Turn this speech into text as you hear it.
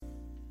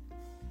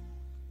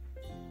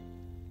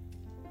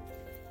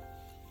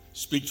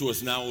Speak to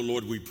us now, O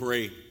Lord, we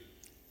pray.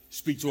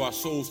 Speak to our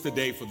souls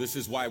today, for this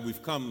is why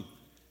we've come.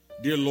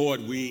 Dear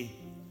Lord, we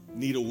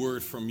need a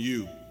word from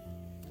you.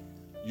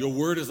 Your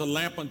word is a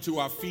lamp unto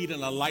our feet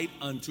and a light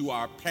unto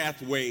our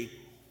pathway.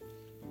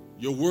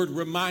 Your word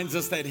reminds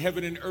us that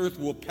heaven and earth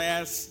will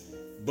pass,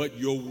 but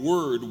your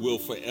word will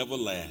forever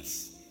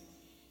last.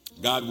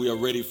 God, we are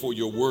ready for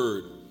your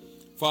word.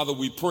 Father,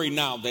 we pray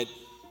now that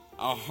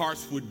our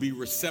hearts would be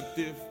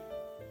receptive,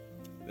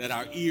 that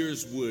our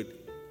ears would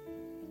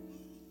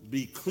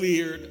be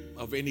cleared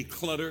of any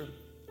clutter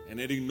and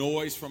any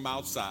noise from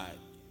outside,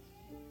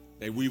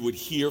 that we would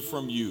hear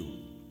from you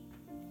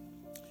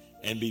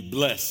and be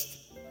blessed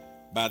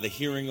by the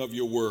hearing of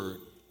your word,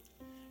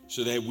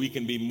 so that we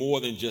can be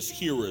more than just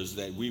hearers,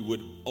 that we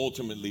would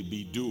ultimately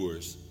be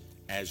doers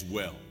as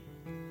well.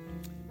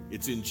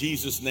 It's in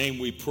Jesus' name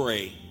we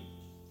pray.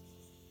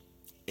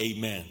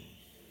 Amen.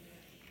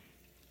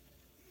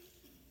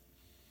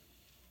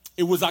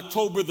 It was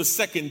October the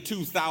 2nd,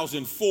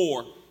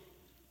 2004.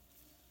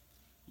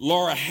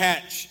 Laura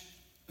Hatch,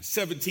 a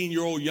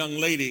 17-year-old young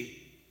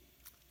lady,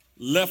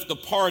 left a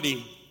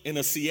party in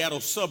a Seattle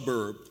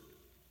suburb,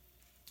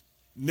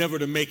 never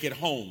to make it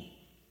home.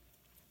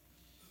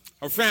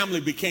 Her family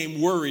became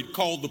worried,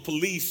 called the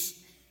police,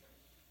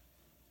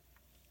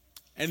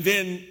 and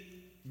then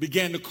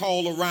began to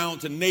call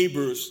around to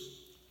neighbors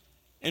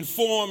and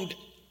formed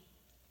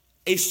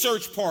a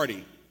search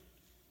party,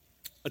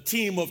 a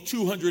team of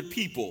 200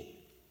 people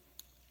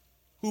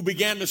who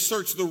began to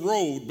search the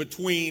road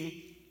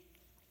between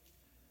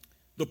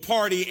the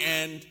party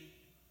and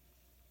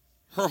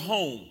her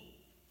home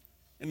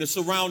and the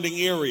surrounding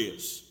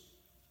areas.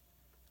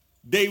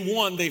 Day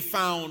one, they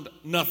found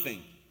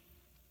nothing.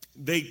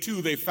 Day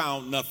two, they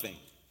found nothing.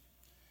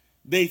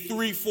 Day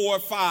 3, 4,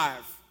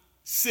 5,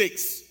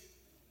 6,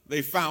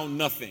 they found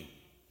nothing.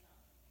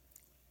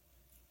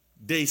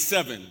 Day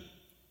 7,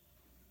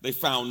 they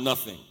found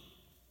nothing.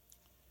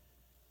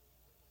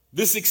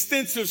 This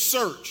extensive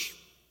search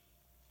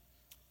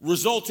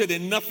resulted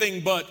in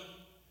nothing but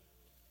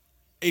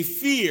a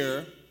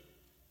fear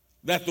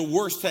that the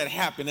worst had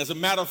happened. As a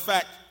matter of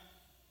fact,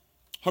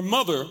 her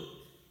mother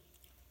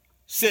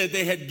said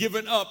they had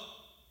given up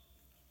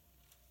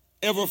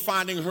ever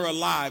finding her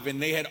alive,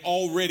 and they had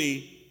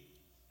already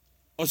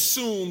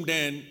assumed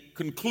and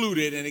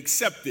concluded and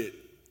accepted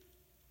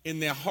in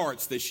their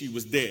hearts that she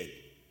was dead.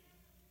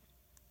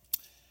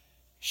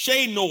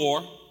 Shay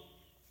Noor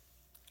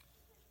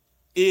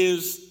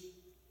is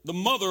the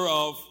mother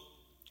of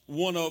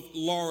one of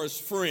Laura's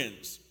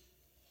friends.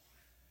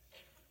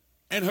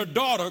 And her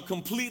daughter,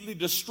 completely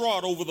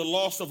distraught over the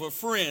loss of her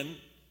friend,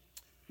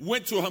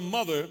 went to her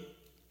mother,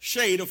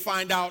 Shay, to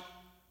find out,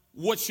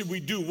 what should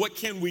we do? What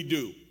can we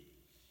do?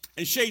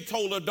 And Shay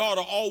told her daughter,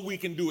 all we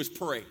can do is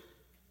pray.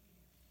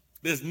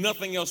 There's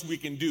nothing else we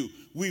can do.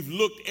 We've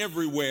looked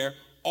everywhere.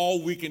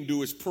 All we can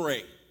do is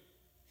pray.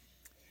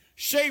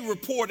 Shay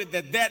reported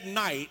that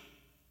night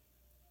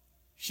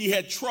she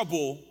had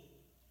trouble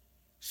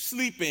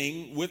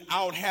sleeping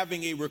without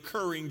having a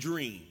recurring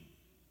dream.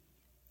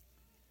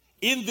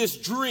 In this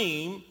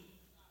dream,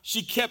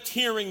 she kept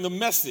hearing the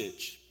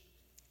message,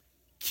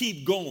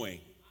 keep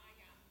going,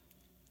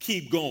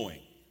 keep going.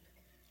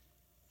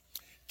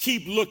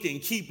 Keep looking,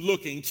 keep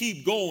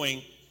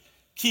going,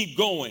 keep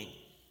going.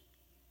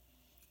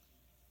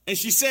 And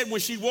she said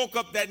when she woke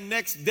up that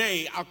next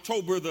day,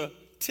 October the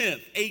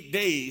 10th, 8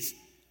 days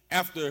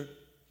after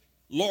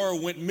Laura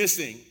went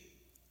missing,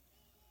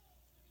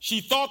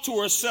 she thought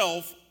to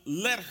herself,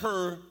 let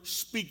her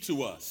speak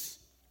to us.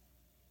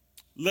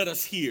 Let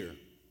us hear.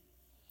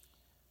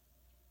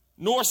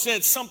 Noor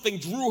said something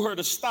drew her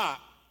to stop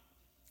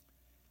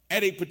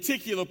at a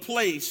particular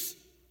place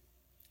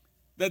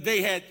that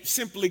they had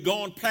simply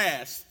gone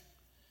past.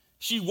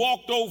 She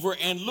walked over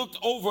and looked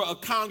over a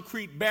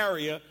concrete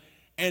barrier,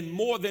 and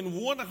more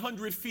than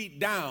 100 feet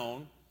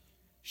down,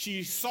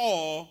 she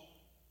saw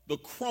the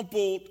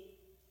crumpled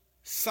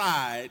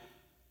side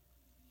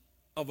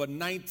of a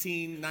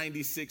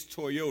 1996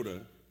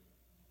 Toyota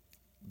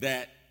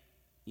that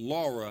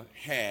Laura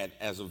had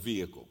as a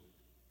vehicle.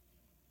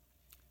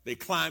 They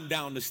climbed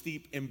down the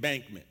steep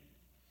embankment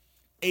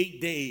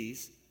 8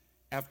 days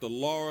after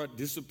Laura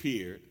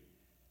disappeared,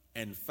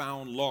 and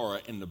found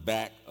Laura in the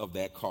back of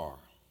that car,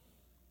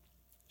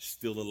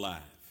 still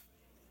alive.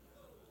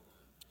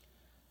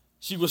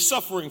 She was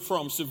suffering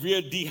from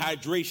severe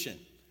dehydration.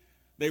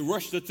 They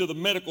rushed her to the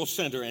medical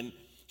center, and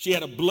she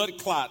had a blood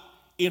clot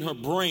in her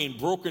brain,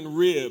 broken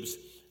ribs,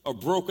 a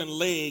broken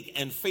leg,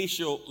 and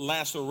facial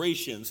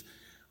lacerations.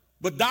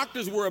 But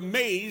doctors were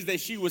amazed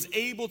that she was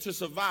able to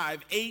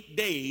survive 8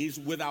 days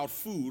without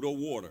food or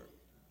water.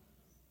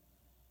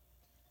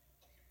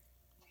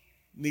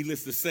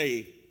 Needless to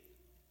say,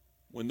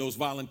 when those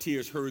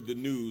volunteers heard the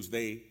news,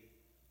 they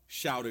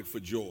shouted for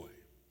joy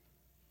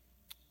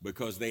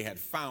because they had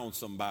found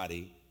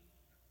somebody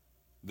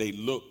they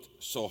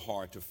looked so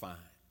hard to find.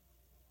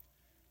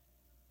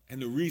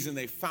 And the reason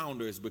they found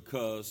her is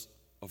because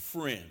a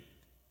friend,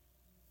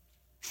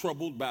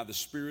 troubled by the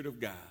Spirit of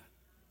God,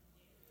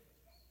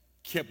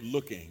 kept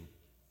looking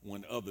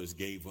when others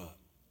gave up.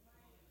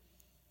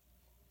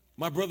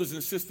 My brothers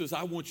and sisters,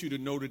 I want you to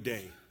know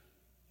today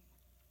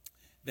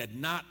that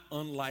not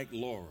unlike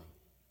Laura,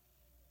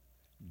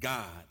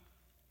 God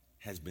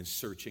has been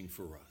searching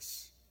for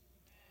us.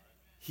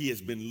 He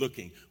has been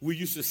looking. We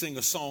used to sing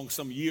a song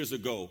some years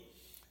ago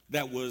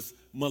that was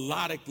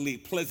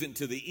melodically pleasant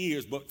to the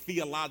ears, but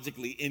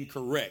theologically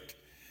incorrect.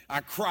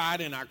 I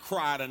cried and I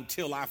cried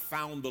until I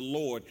found the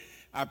Lord.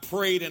 I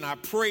prayed and I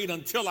prayed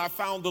until I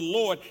found the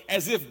Lord,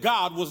 as if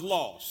God was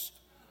lost.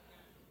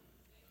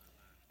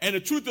 And the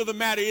truth of the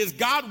matter is,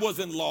 God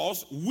wasn't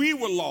lost. We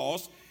were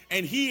lost,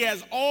 and he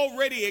has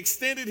already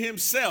extended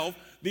himself.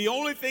 The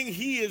only thing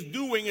he is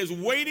doing is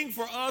waiting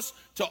for us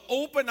to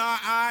open our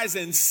eyes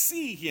and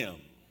see him,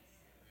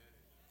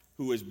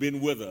 who has been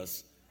with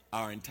us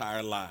our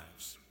entire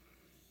lives.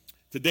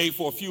 Today,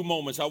 for a few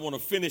moments, I want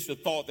to finish the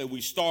thought that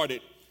we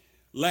started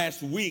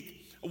last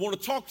week. I want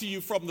to talk to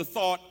you from the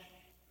thought,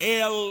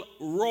 El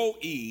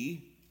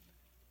Roi,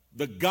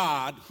 the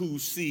God who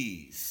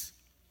sees.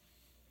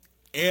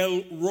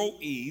 El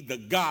Roi, the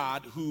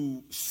God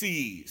who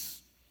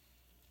sees.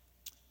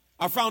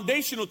 Our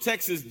foundational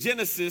text is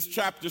Genesis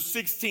chapter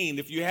 16.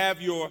 If you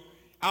have your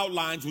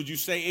outlines, would you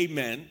say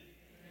amen?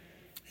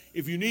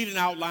 If you need an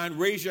outline,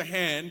 raise your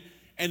hand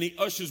and the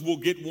ushers will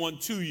get one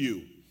to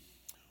you.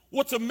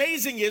 What's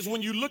amazing is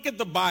when you look at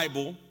the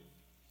Bible,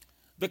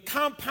 the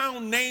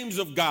compound names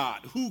of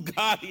God, who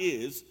God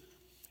is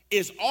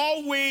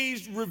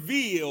always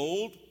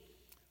revealed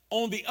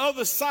on the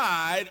other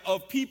side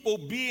of people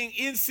being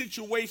in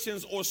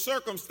situations or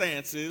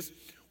circumstances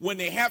when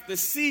they have to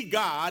see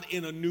God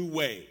in a new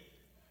way.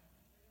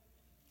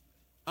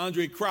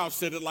 Andre Crouch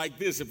said it like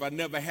this: if I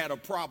never had a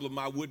problem,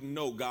 I wouldn't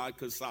know God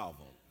could solve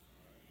them.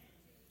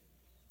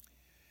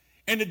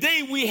 And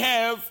today we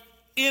have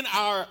in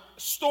our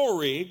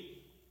story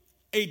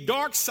a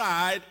dark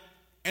side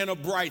and a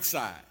bright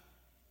side.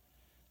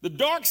 The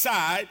dark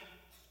side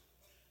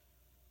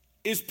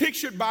is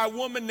pictured by a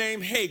woman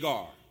named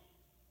Hagar,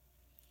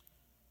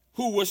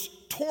 who was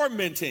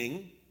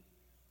tormenting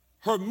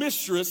her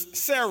mistress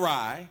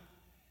Sarai,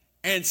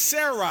 and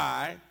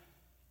Sarai,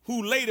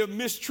 who later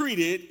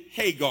mistreated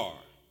Hagar.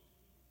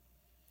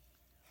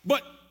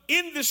 But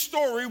in this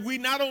story, we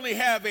not only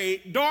have a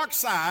dark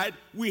side,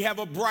 we have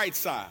a bright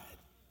side.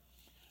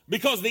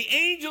 Because the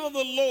angel of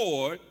the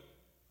Lord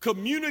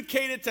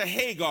communicated to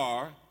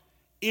Hagar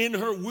in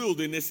her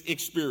wilderness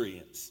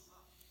experience.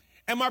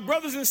 And my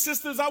brothers and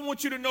sisters, I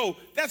want you to know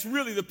that's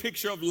really the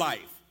picture of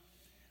life.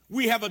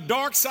 We have a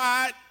dark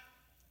side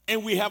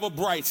and we have a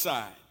bright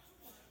side.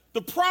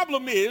 The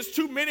problem is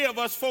too many of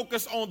us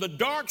focus on the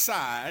dark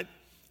side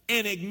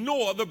and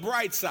ignore the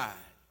bright side.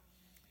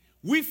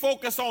 We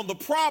focus on the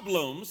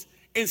problems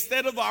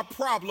instead of our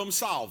problem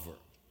solver.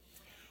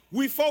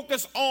 We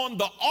focus on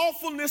the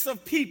awfulness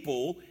of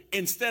people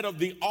instead of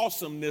the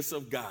awesomeness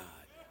of God.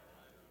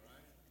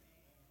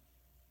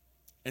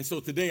 And so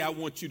today I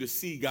want you to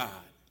see God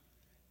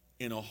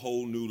in a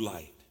whole new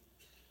light.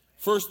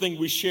 First thing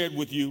we shared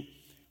with you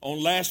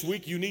on last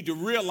week, you need to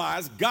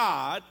realize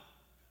God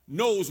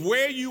knows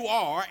where you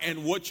are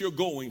and what you're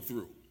going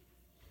through.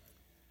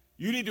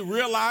 You need to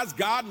realize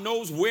God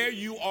knows where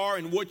you are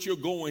and what you're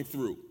going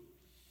through.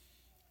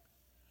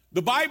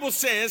 The Bible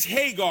says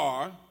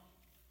Hagar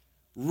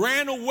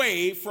ran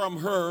away from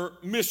her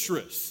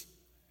mistress.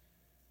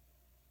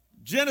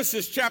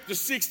 Genesis chapter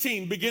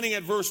 16, beginning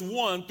at verse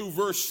 1 through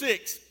verse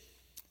 6,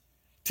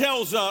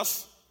 tells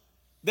us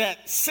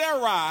that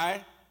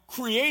Sarai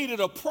created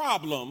a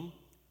problem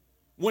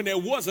when there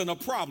wasn't a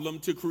problem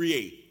to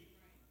create.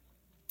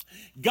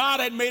 God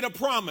had made a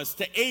promise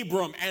to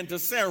Abram and to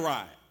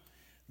Sarai.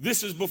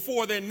 This is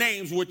before their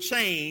names were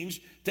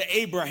changed to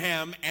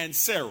Abraham and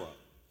Sarah.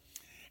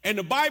 And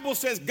the Bible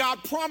says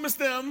God promised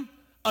them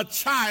a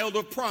child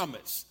of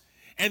promise,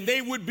 and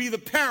they would be the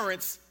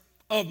parents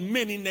of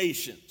many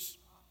nations.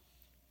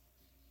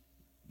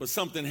 But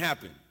something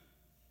happened.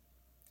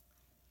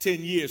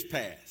 10 years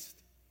passed.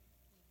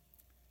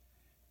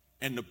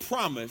 And the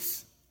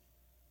promise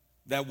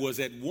that was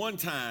at one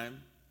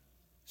time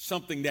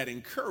something that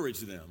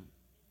encouraged them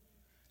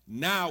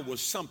now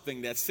was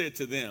something that said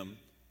to them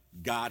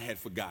God had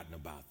forgotten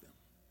about them.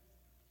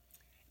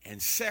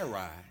 And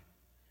Sarai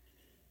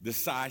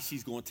decides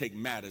she's going to take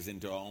matters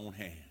into her own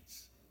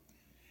hands.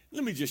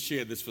 Let me just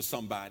share this for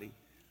somebody.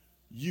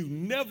 You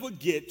never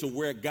get to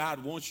where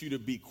God wants you to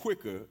be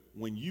quicker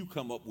when you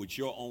come up with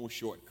your own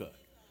shortcut.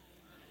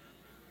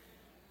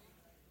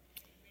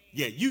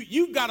 Yeah,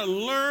 you've got to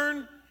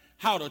learn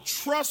how to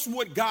trust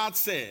what God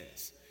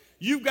says.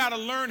 You've got to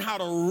learn how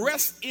to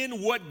rest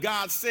in what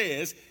God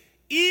says,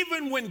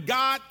 even when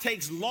God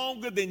takes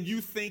longer than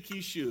you think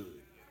he should.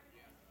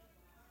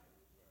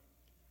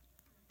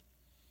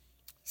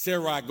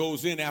 Sarai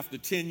goes in after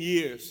 10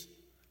 years.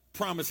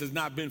 Promise has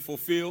not been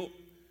fulfilled.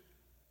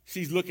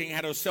 She's looking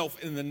at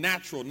herself in the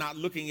natural, not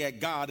looking at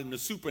God in the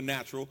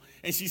supernatural.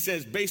 And she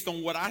says, based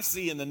on what I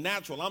see in the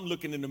natural, I'm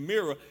looking in the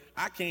mirror,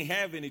 I can't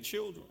have any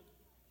children.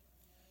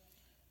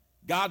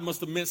 God must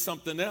have meant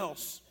something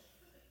else.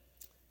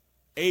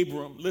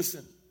 Abram,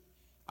 listen,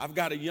 I've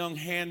got a young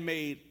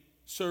handmaid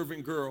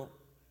servant girl.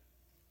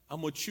 I'm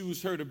going to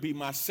choose her to be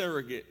my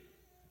surrogate.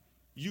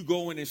 You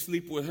go in and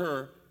sleep with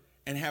her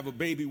and have a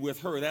baby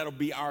with her. That'll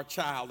be our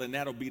child, and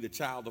that'll be the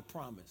child of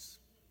promise.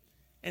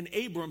 And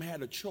Abram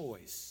had a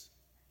choice.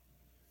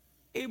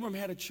 Abram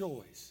had a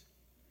choice.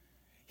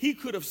 He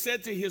could have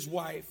said to his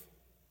wife,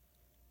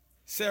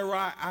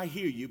 Sarai, I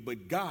hear you,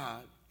 but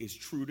God is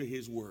true to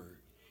his word.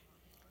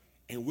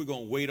 And we're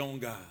going to wait on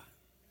God.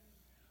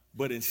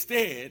 But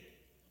instead,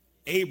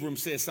 Abram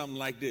said something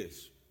like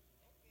this.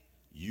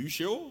 You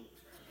sure?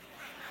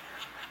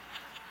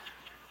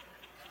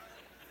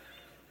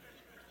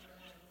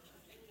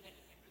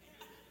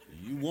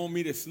 You want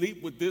me to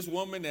sleep with this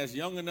woman that's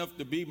young enough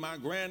to be my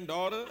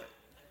granddaughter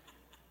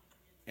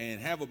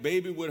and have a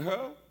baby with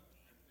her?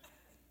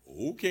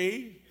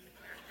 Okay.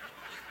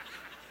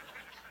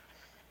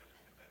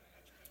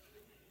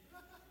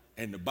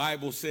 And the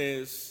Bible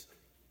says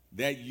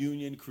that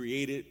union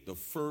created the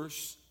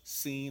first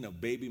scene of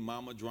baby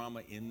mama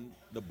drama in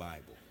the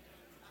Bible.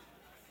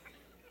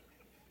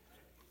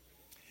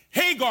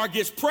 Hagar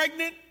gets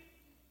pregnant,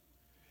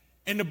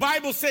 and the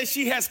Bible says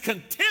she has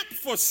contempt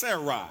for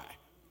Sarai.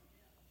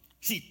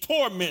 She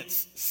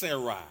torments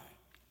Sarai.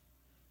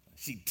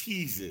 She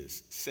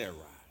teases Sarai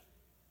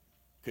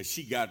because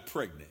she got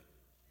pregnant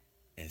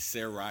and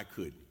Sarai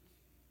couldn't.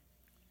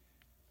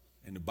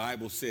 And the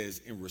Bible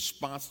says in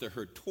response to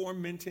her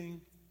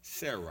tormenting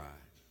Sarai,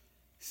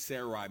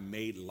 Sarai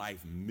made life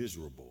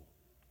miserable.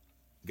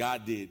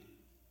 God did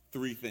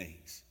three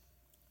things.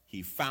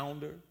 He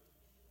found her,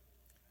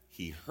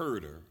 he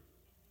heard her,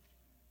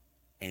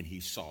 and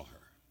he saw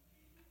her.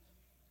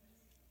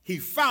 He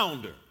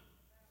found her.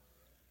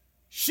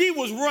 She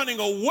was running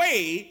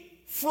away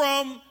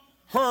from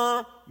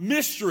her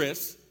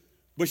mistress,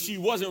 but she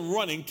wasn't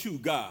running to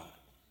God.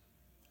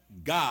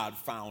 God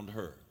found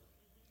her.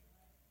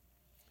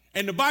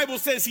 And the Bible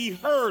says he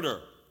heard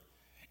her.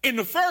 In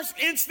the first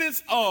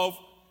instance of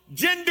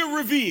gender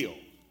reveal,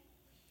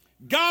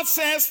 God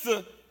says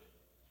to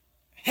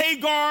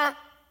Hagar,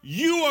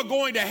 you are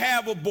going to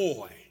have a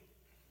boy,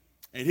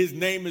 and his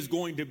name is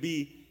going to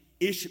be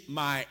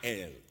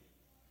Ishmael,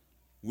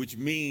 which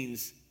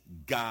means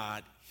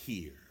God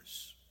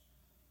hears,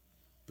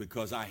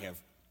 because I have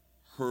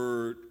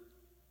heard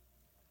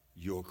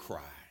your cry.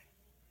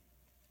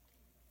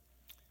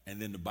 And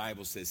then the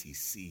Bible says he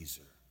sees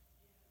her.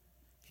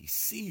 He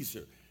sees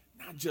her,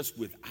 not just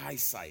with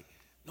eyesight.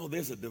 No,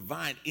 there's a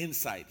divine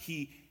insight.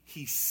 He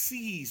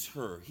sees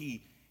her.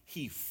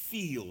 He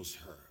feels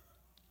her.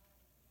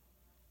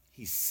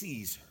 He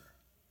sees her.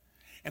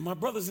 And my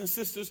brothers and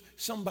sisters,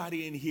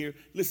 somebody in here,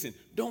 listen,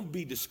 don't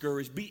be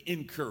discouraged. Be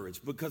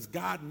encouraged, because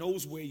God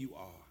knows where you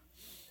are.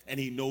 And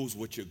he knows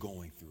what you're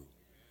going through.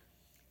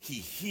 He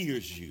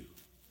hears you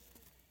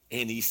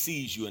and he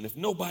sees you. And if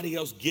nobody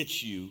else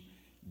gets you,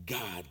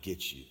 God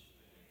gets you.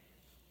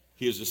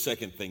 Here's the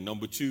second thing.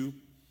 Number two,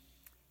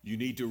 you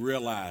need to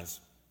realize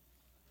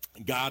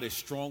God is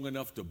strong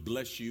enough to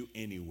bless you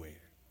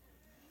anywhere.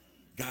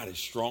 God is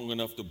strong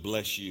enough to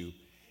bless you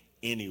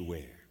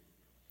anywhere.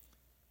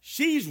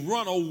 She's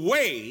run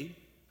away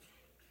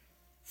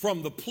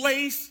from the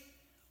place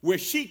where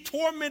she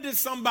tormented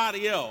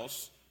somebody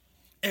else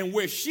and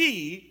where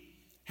she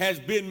has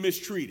been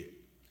mistreated.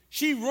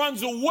 She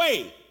runs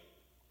away.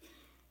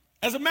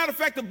 As a matter of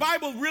fact, the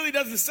Bible really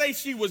doesn't say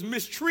she was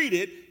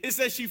mistreated. It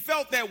says she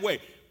felt that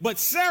way. But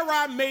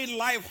Sarai made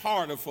life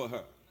harder for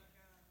her.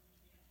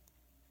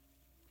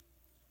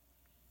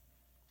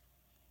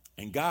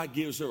 And God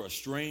gives her a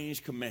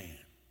strange command.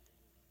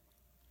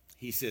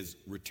 He says,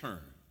 return.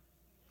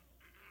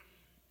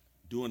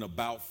 Do an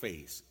about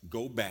face.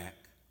 Go back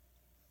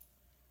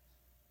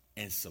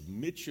and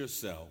submit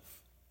yourself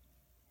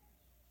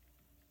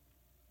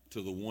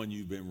to the one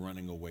you've been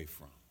running away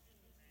from.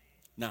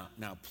 Now,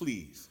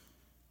 please,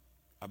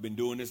 I've been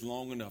doing this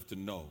long enough to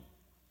know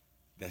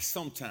that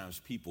sometimes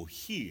people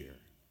hear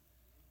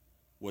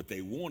what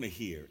they want to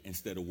hear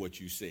instead of what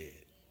you said.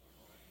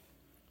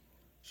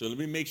 So let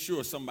me make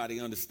sure somebody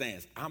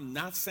understands. I'm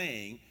not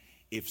saying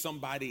if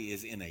somebody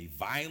is in a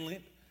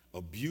violent,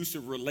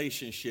 abusive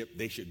relationship,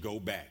 they should go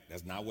back.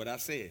 That's not what I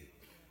said.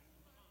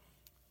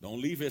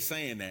 Don't leave here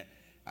saying that.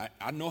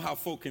 I know how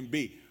folk can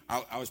be.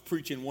 I was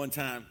preaching one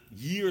time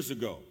years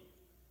ago,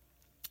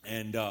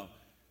 and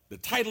the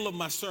title of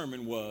my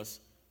sermon was,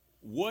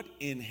 What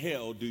in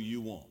Hell Do You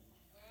Want?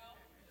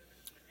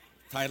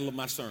 Title of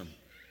my sermon.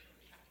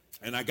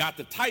 And I got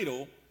the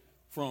title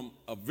from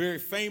a very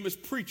famous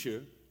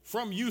preacher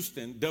from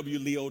Houston, W.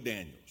 Leo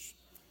Daniels.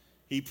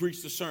 He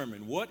preached a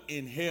sermon, What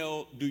in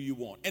Hell Do You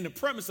Want? And the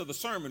premise of the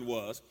sermon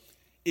was,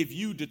 if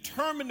you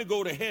determine to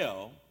go to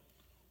hell,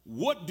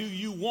 what do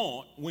you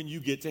want when you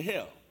get to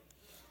hell?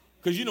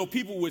 Because, you know,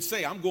 people would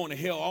say, I'm going to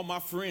hell. All my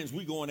friends,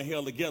 we going to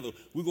hell together.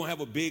 We're going to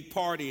have a big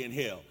party in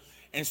hell.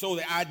 And so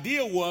the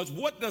idea was,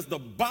 what does the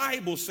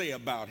Bible say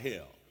about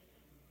hell?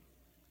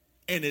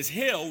 And is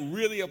hell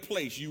really a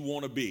place you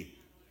want to be?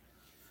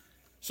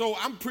 So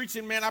I'm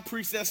preaching, man. I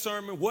preached that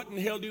sermon. What in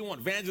hell do you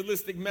want?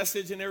 Evangelistic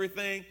message and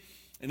everything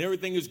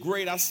is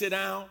great. I sit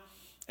down,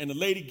 And the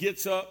lady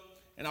gets up,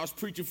 and I was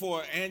preaching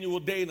for an annual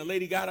day, and the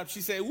lady got up.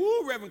 She said,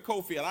 "Woo, Reverend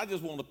Cofield, I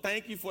just want to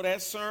thank you for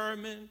that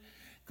sermon,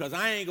 because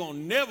I ain't going to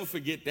never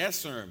forget that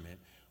sermon.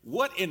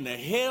 What in the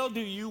hell do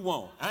you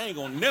want? I ain't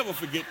going to never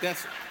forget that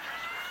sermon."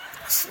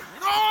 I said,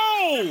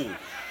 "No,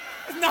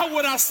 that's not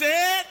what I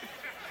said."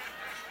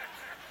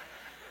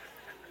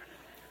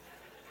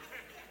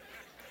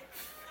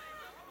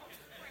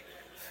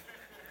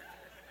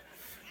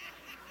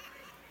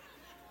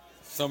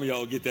 Some of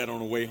y'all get that on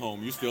the way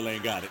home. You still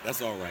ain't got it.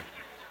 That's all right.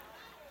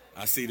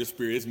 I see the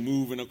Spirit. It's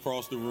moving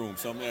across the room.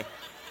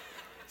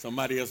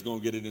 Somebody else is going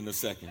to get it in a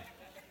second.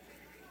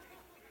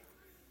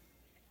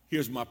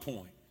 Here's my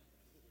point.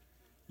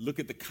 Look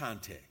at the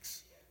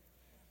context.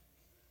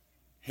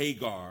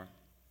 Hagar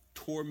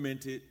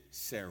tormented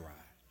Sarai.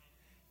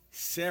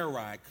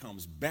 Sarai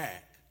comes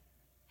back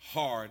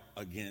hard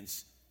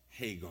against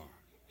Hagar.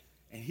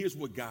 And here's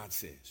what God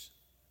says.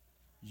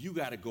 You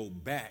got to go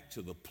back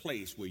to the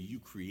place where you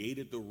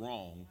created the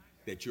wrong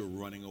that you're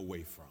running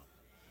away from.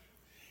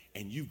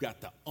 And you've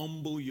got to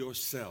humble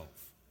yourself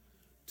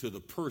to the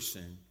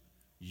person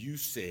you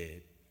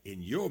said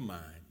in your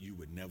mind you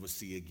would never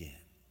see again.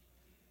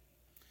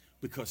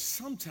 Because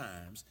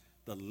sometimes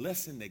the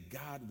lesson that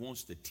God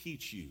wants to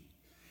teach you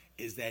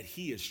is that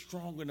he is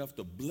strong enough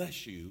to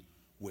bless you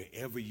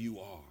wherever you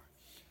are.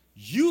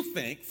 You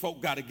think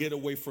folk got to get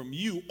away from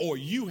you, or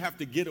you have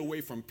to get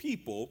away from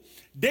people.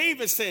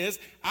 David says,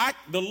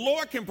 the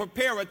Lord can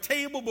prepare a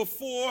table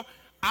before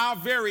our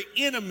very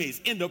enemies.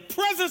 In the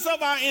presence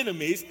of our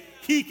enemies,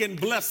 he can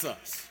bless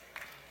us.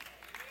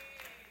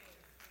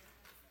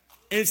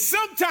 And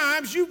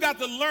sometimes you've got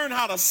to learn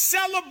how to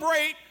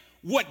celebrate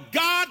what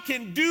God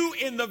can do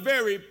in the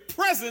very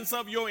presence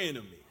of your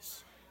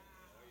enemies.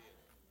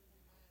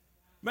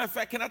 Matter of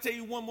fact, can I tell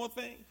you one more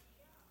thing?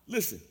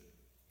 Listen,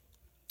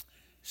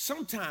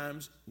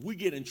 sometimes we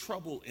get in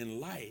trouble in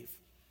life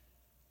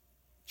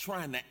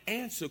trying to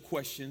answer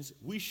questions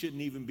we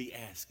shouldn't even be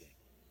asking.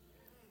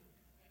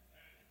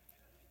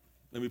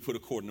 Let me put a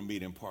cord in the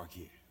meter and park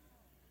here.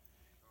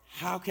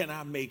 How can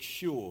I make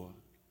sure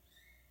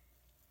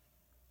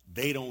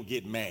they don't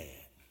get mad?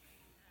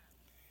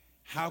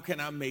 How can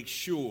I make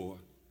sure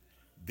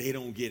they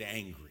don't get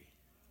angry?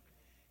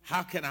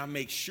 How can I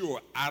make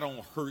sure I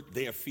don't hurt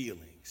their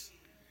feelings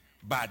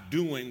by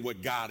doing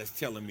what God is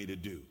telling me to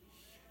do?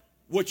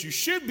 What you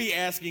should be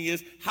asking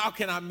is, how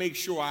can I make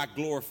sure I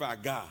glorify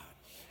God?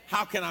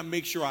 How can I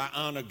make sure I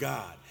honor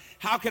God?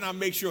 How can I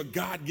make sure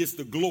God gets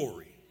the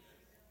glory?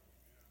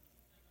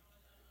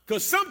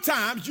 Because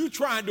sometimes you're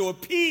trying to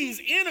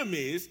appease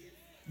enemies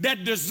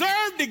that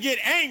deserve to get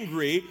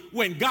angry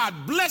when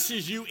God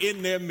blesses you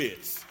in their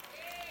midst.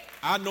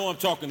 I know I'm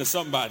talking to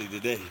somebody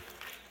today.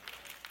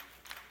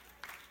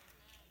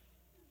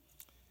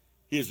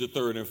 Here's the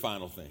third and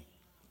final thing.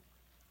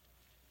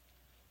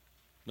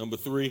 Number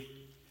 3,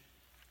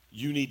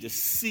 you need to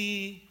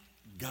see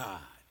God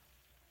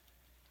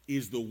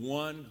is the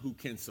one who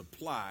can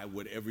supply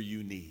whatever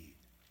you need.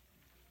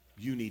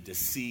 You need to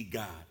see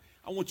God.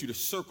 I want you to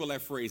circle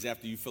that phrase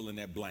after you fill in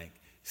that blank.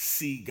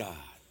 See God.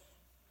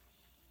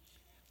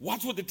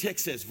 Watch what the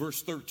text says,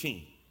 verse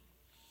 13.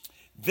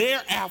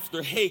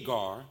 Thereafter,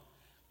 Hagar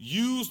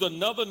used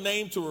another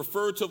name to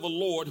refer to the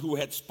Lord who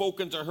had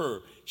spoken to her.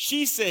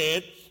 She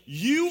said,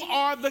 "You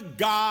are the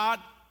God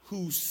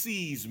who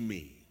sees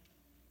me."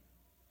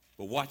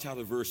 But watch how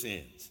the verse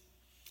ends.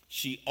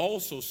 She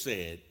also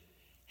said,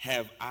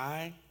 "Have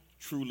I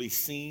truly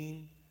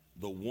seen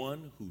the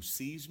one who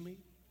sees me?"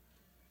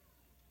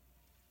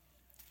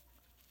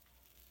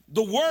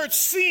 The word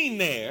 "seen"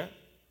 there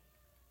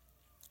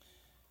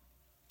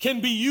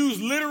can be used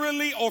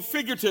literally or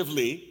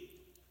figuratively,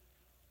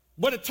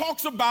 but it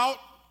talks about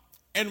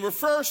and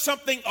refers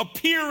something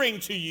appearing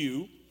to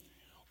you,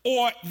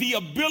 or the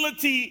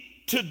ability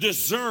to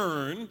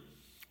discern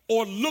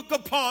or look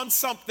upon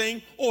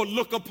something or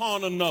look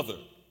upon another.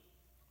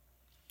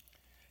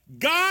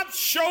 God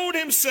showed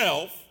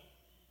himself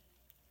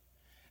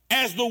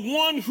as the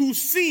one who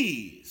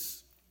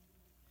sees.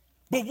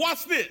 But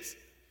watch this.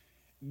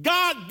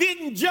 God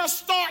didn't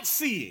just start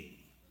seeing.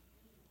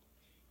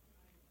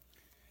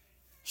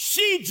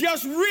 She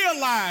just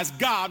realized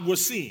God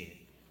was seeing.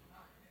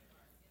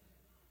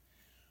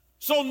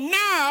 So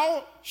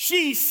now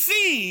she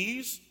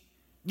sees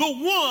the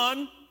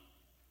one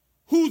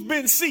who's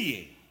been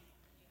seeing.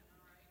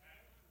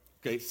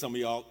 Okay, some of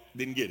y'all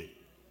didn't get it.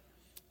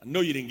 I know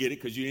you didn't get it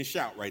because you didn't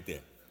shout right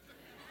there.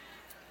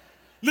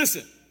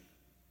 Listen,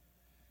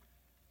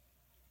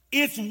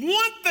 it's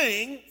one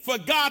thing for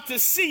God to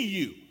see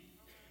you,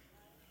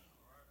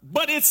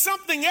 but it's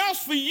something else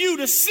for you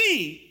to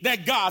see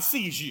that God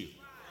sees you.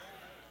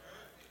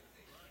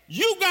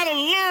 You got to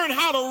learn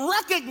how to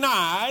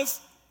recognize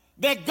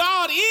that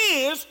God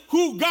is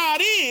who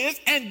God is,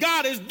 and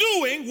God is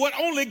doing what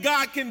only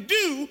God can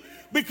do,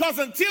 because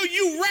until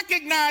you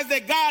recognize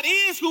that God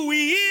is who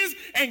he is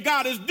and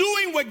God is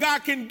doing what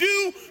God can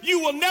do,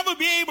 you will never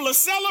be able to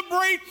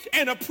celebrate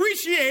and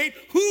appreciate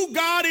who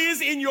God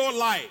is in your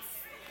life.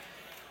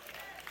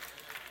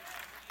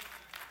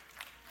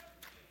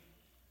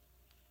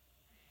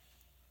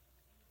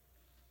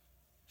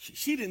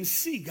 she didn't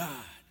see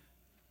God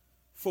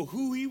for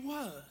who he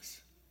was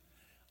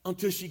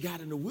until she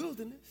got in the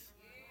wilderness.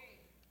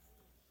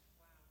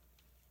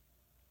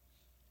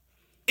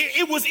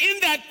 It was in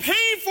that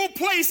painful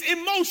place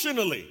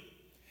emotionally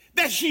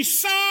that she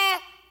saw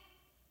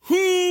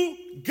who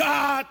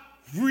God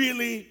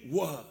really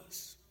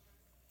was.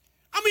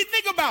 I mean,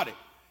 think about it.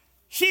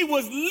 She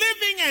was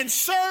living and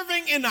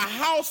serving in a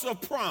house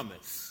of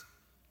promise.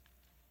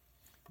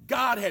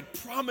 God had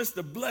promised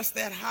to bless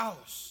that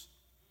house,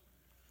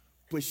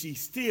 but she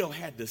still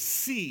had to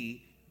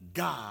see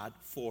God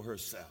for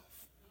herself.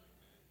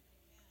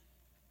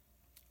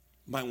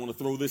 Might want to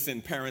throw this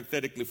in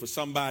parenthetically for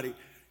somebody,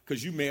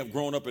 because you may have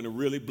grown up in a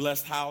really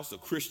blessed house, a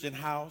Christian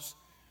house,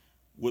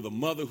 with a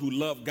mother who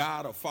loved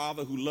God, a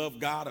father who loved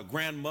God, a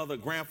grandmother,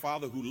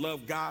 grandfather who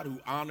loved God, who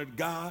honored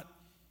God.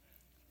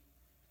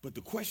 But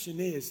the question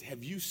is,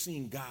 have you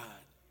seen God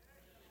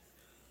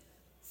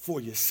for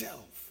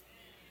yourself?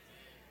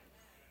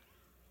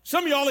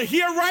 Some of y'all are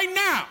here right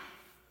now,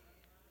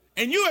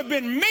 and you have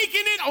been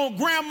making it on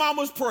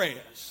grandmama's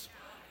prayers.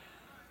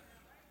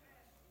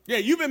 Yeah,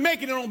 you've been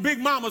making it on Big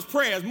Mama's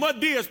prayers, Mud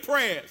Deer's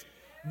prayers,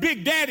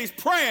 Big Daddy's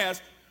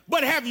prayers,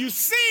 but have you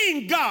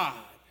seen God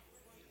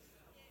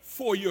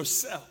for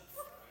yourself?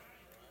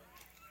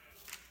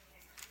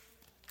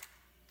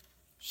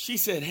 She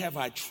said, have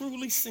I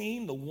truly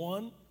seen the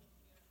one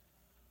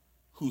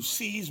who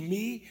sees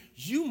me?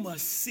 You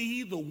must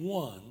see the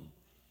one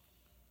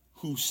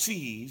who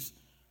sees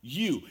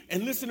you.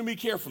 And listen to me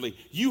carefully.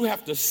 You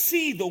have to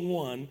see the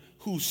one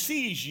who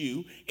sees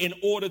you in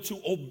order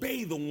to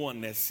obey the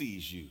one that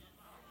sees you.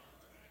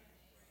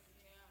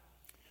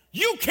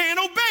 You can't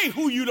obey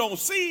who you don't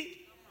see.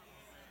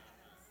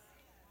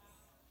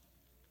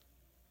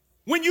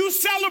 When you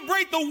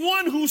celebrate the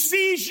one who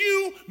sees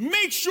you,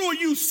 make sure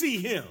you see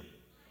him.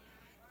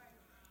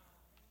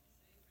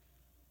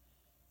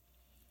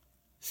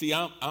 See,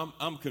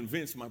 I'm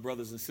convinced, my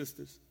brothers and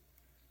sisters,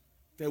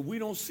 that we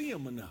don't see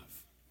him enough.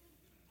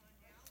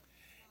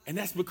 And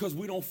that's because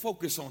we don't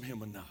focus on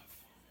him enough.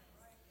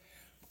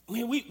 I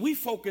mean, we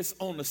focus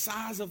on the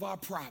size of our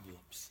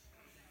problems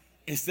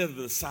instead of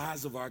the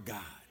size of our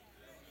God.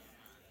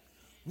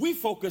 We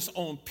focus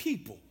on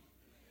people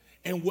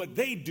and what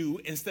they do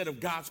instead of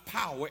God's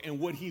power and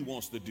what he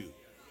wants to do.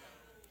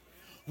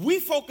 We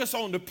focus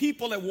on the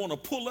people that want to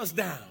pull us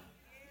down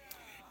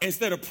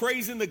instead of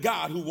praising the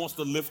God who wants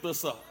to lift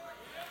us up.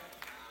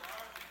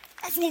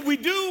 That's what we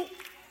do.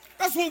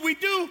 That's what we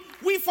do.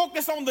 We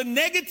focus on the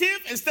negative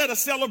instead of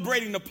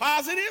celebrating the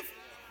positive.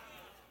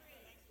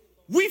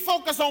 We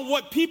focus on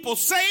what people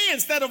say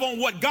instead of on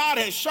what God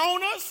has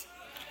shown us.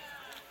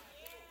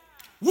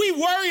 We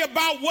worry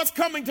about what's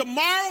coming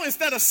tomorrow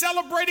instead of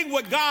celebrating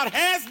what God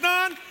has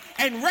done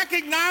and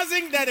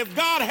recognizing that if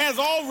God has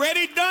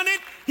already done it,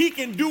 he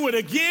can do it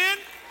again.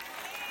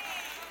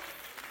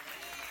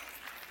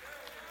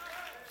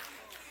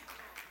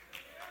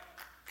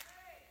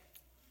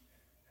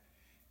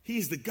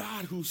 He's the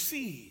God who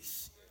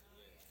sees.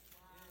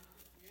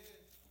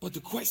 But the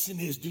question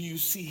is, do you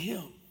see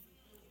him?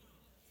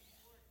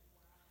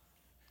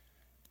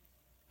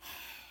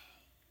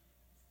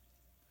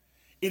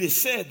 It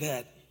is said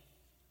that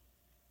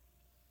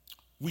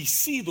we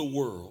see the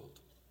world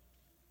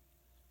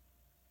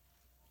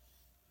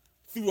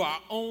through our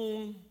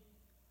own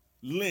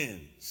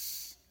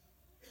lens,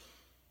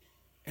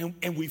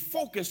 and we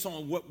focus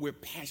on what we're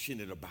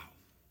passionate about.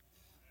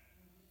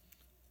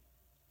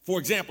 For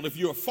example, if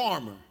you're a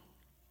farmer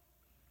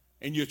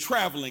and you're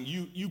traveling,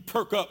 you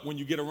perk up when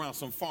you get around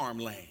some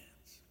farmlands.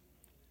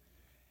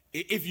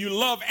 If you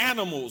love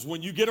animals,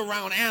 when you get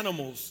around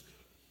animals,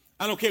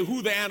 I don't care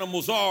who the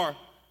animals are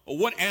or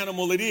what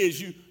animal it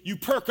is, you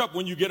perk up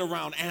when you get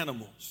around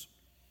animals.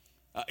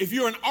 If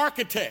you're an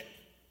architect,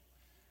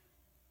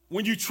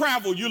 when you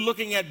travel, you're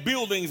looking at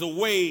buildings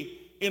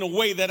in a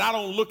way that I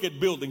don't look at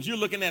buildings. You're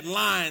looking at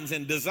lines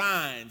and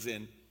designs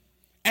and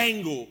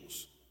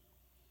angles.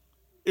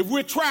 If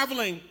we're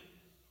traveling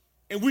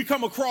and we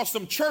come across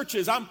some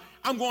churches, I'm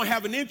going to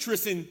have an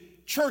interest in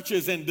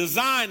churches and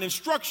design and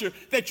structure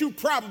that you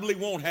probably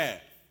won't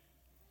have.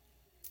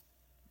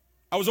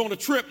 I was on a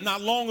trip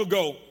not long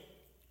ago,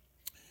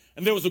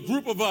 and there was a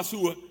group of us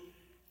who were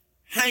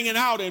hanging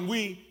out, and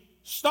we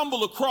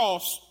stumbled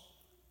across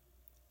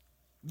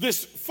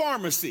this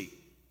pharmacy.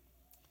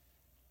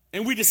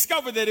 And we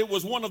discovered that it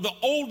was one of the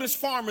oldest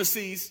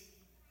pharmacies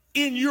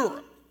in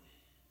Europe.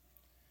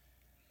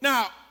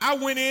 Now, I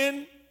went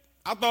in,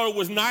 I thought it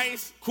was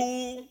nice,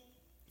 cool,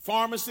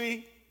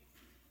 pharmacy,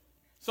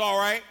 it's all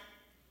right.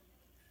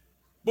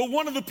 But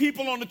one of the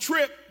people on the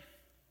trip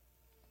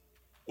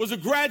was a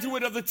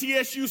graduate of the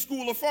TSU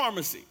School of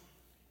Pharmacy.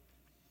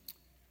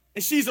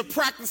 And she's a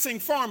practicing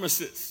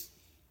pharmacist.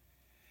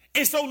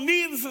 And so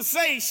needless to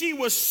say, she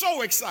was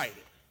so excited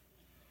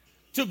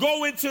to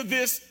go into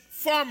this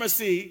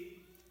pharmacy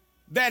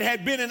that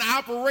had been in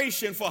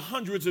operation for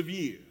hundreds of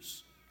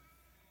years.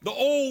 The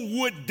old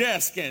wood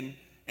desk and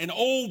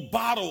old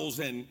bottles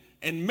and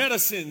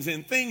medicines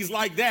and things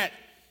like that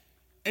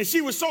And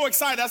she was so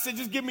excited. I said,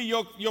 just give me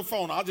your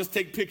phone. I'll just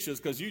take pictures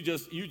because you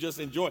just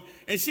enjoy it.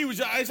 And she was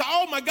just, I said,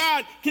 oh my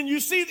God, can you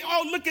see?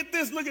 Oh, look at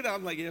this, look at that.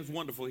 I'm like, yeah, it's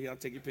wonderful. Here, I'll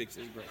take your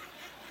pictures. Great.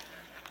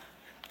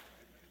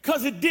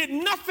 Because it did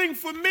nothing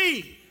for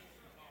me.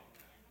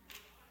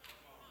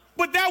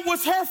 But that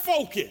was her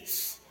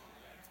focus.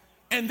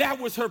 And that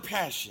was her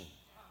passion.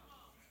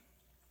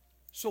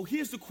 So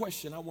here's the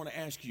question I want to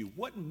ask you.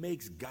 What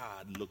makes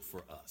God look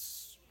for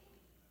us?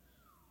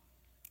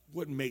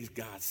 What makes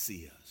God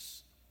see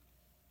us?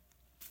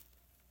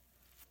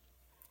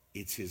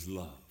 It's his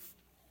love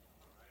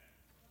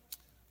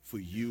for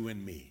you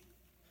and me.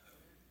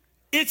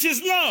 It's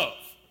his love.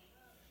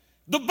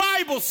 The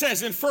Bible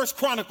says in 1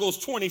 Chronicles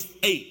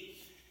 28,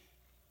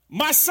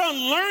 my son,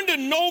 learn to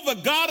know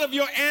the God of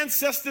your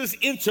ancestors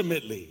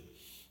intimately.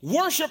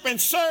 Worship and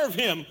serve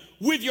him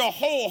with your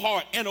whole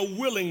heart and a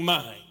willing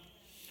mind.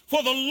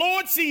 For the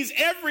Lord sees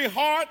every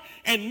heart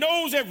and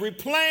knows every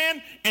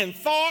plan and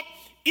thought.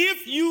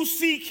 If you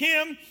seek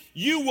him,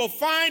 you will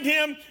find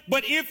him.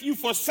 But if you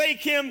forsake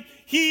him,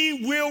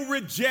 he will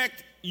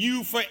reject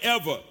you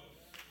forever.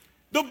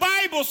 The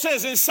Bible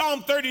says in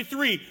Psalm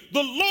 33,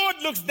 the Lord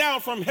looks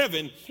down from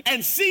heaven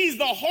and sees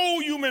the whole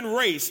human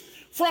race.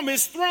 From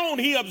his throne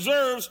he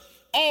observes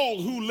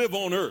all who live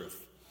on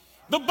earth.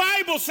 The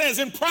Bible says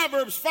in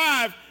Proverbs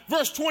 5,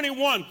 verse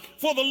 21,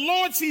 for the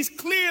Lord sees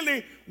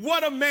clearly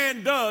what a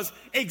man does,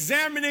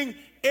 examining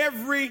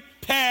every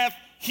path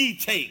he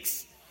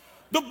takes.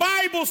 The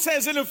Bible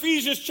says in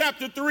Ephesians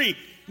chapter 3,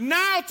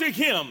 now to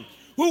him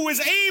who is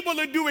able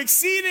to do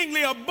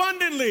exceedingly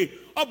abundantly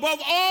above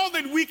all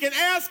that we can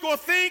ask or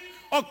think,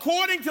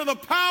 according to the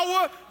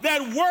power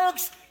that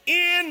works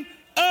in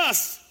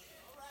us.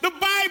 The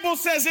Bible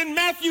says in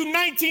Matthew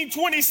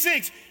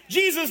 19:26,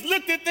 Jesus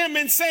looked at them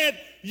and said,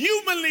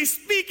 humanly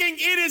speaking,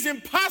 it is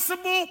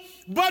impossible,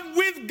 but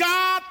with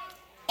God,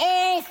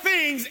 all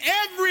things,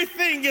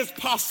 everything is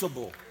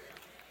possible.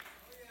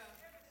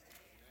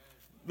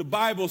 The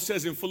Bible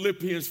says in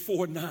Philippians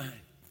 4:9,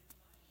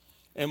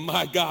 and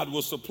my God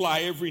will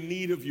supply every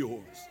need of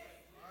yours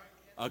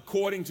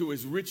according to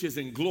his riches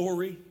and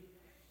glory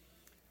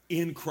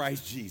in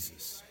Christ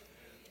Jesus.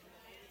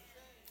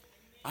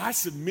 I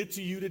submit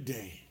to you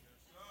today,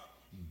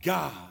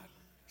 God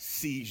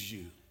sees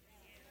you.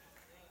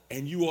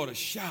 And you ought to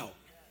shout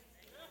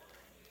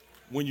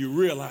when you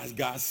realize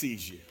God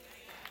sees you.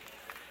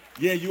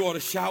 Yeah, you ought to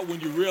shout when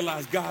you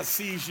realize God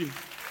sees you.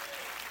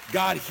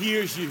 God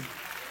hears you.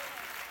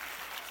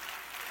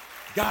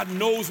 God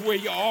knows where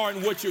you are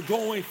and what you're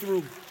going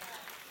through.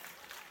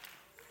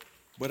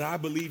 But I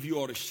believe you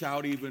ought to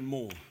shout even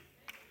more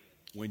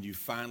when you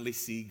finally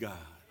see God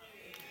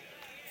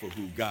for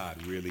who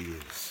God really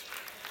is.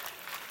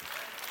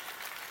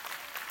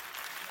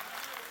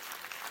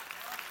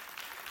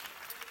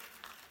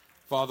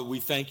 Father, we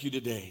thank you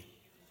today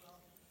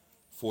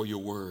for your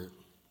word.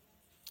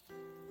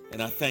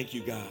 And I thank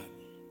you, God,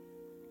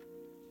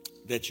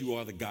 that you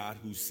are the God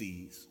who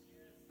sees.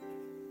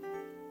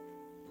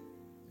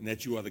 And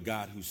that you are the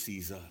God who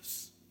sees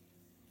us.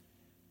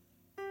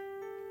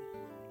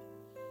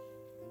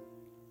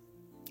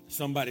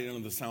 Somebody under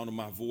the sound of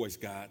my voice,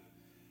 God,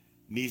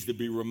 needs to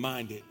be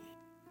reminded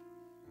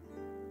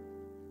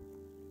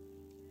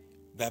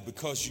that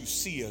because you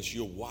see us,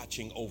 you're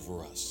watching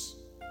over us.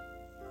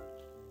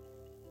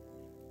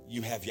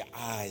 You have your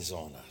eyes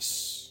on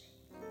us.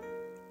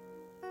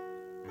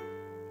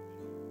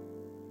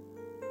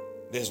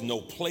 There's no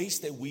place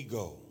that we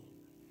go,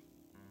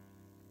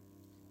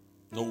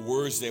 no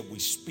words that we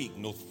speak,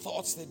 no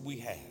thoughts that we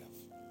have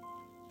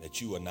that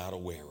you are not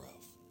aware of.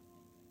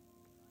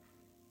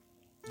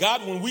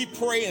 God, when we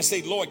pray and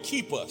say, Lord,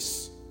 keep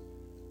us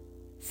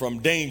from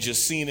danger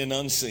seen and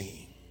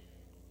unseen,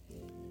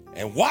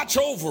 and watch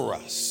over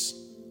us,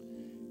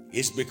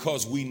 it's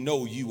because we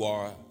know you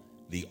are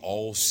the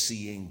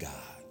all-seeing God.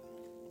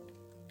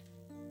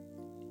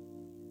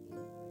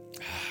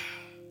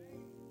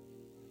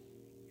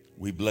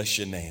 We bless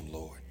your name,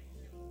 Lord.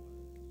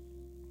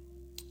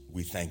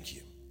 We thank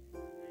you.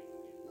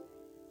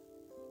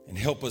 And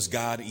help us,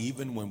 God,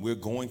 even when we're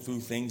going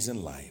through things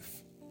in life,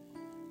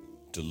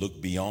 to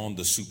look beyond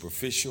the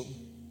superficial,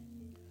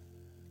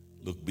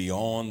 look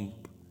beyond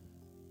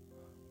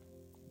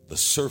the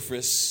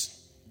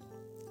surface,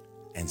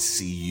 and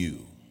see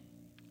you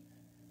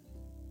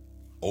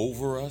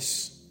over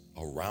us,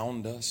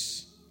 around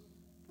us,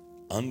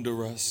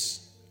 under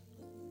us,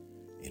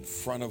 in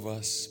front of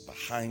us,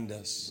 behind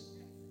us.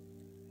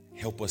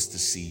 Help us to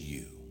see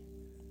you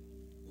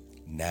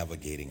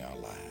navigating our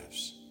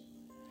lives.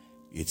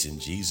 It's in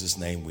Jesus'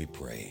 name we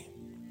pray.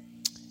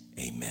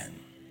 Amen.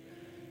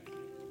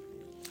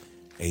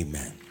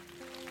 Amen.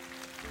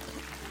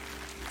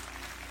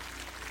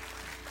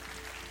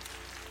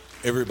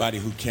 Everybody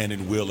who can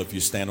and will, if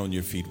you stand on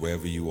your feet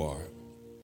wherever you are.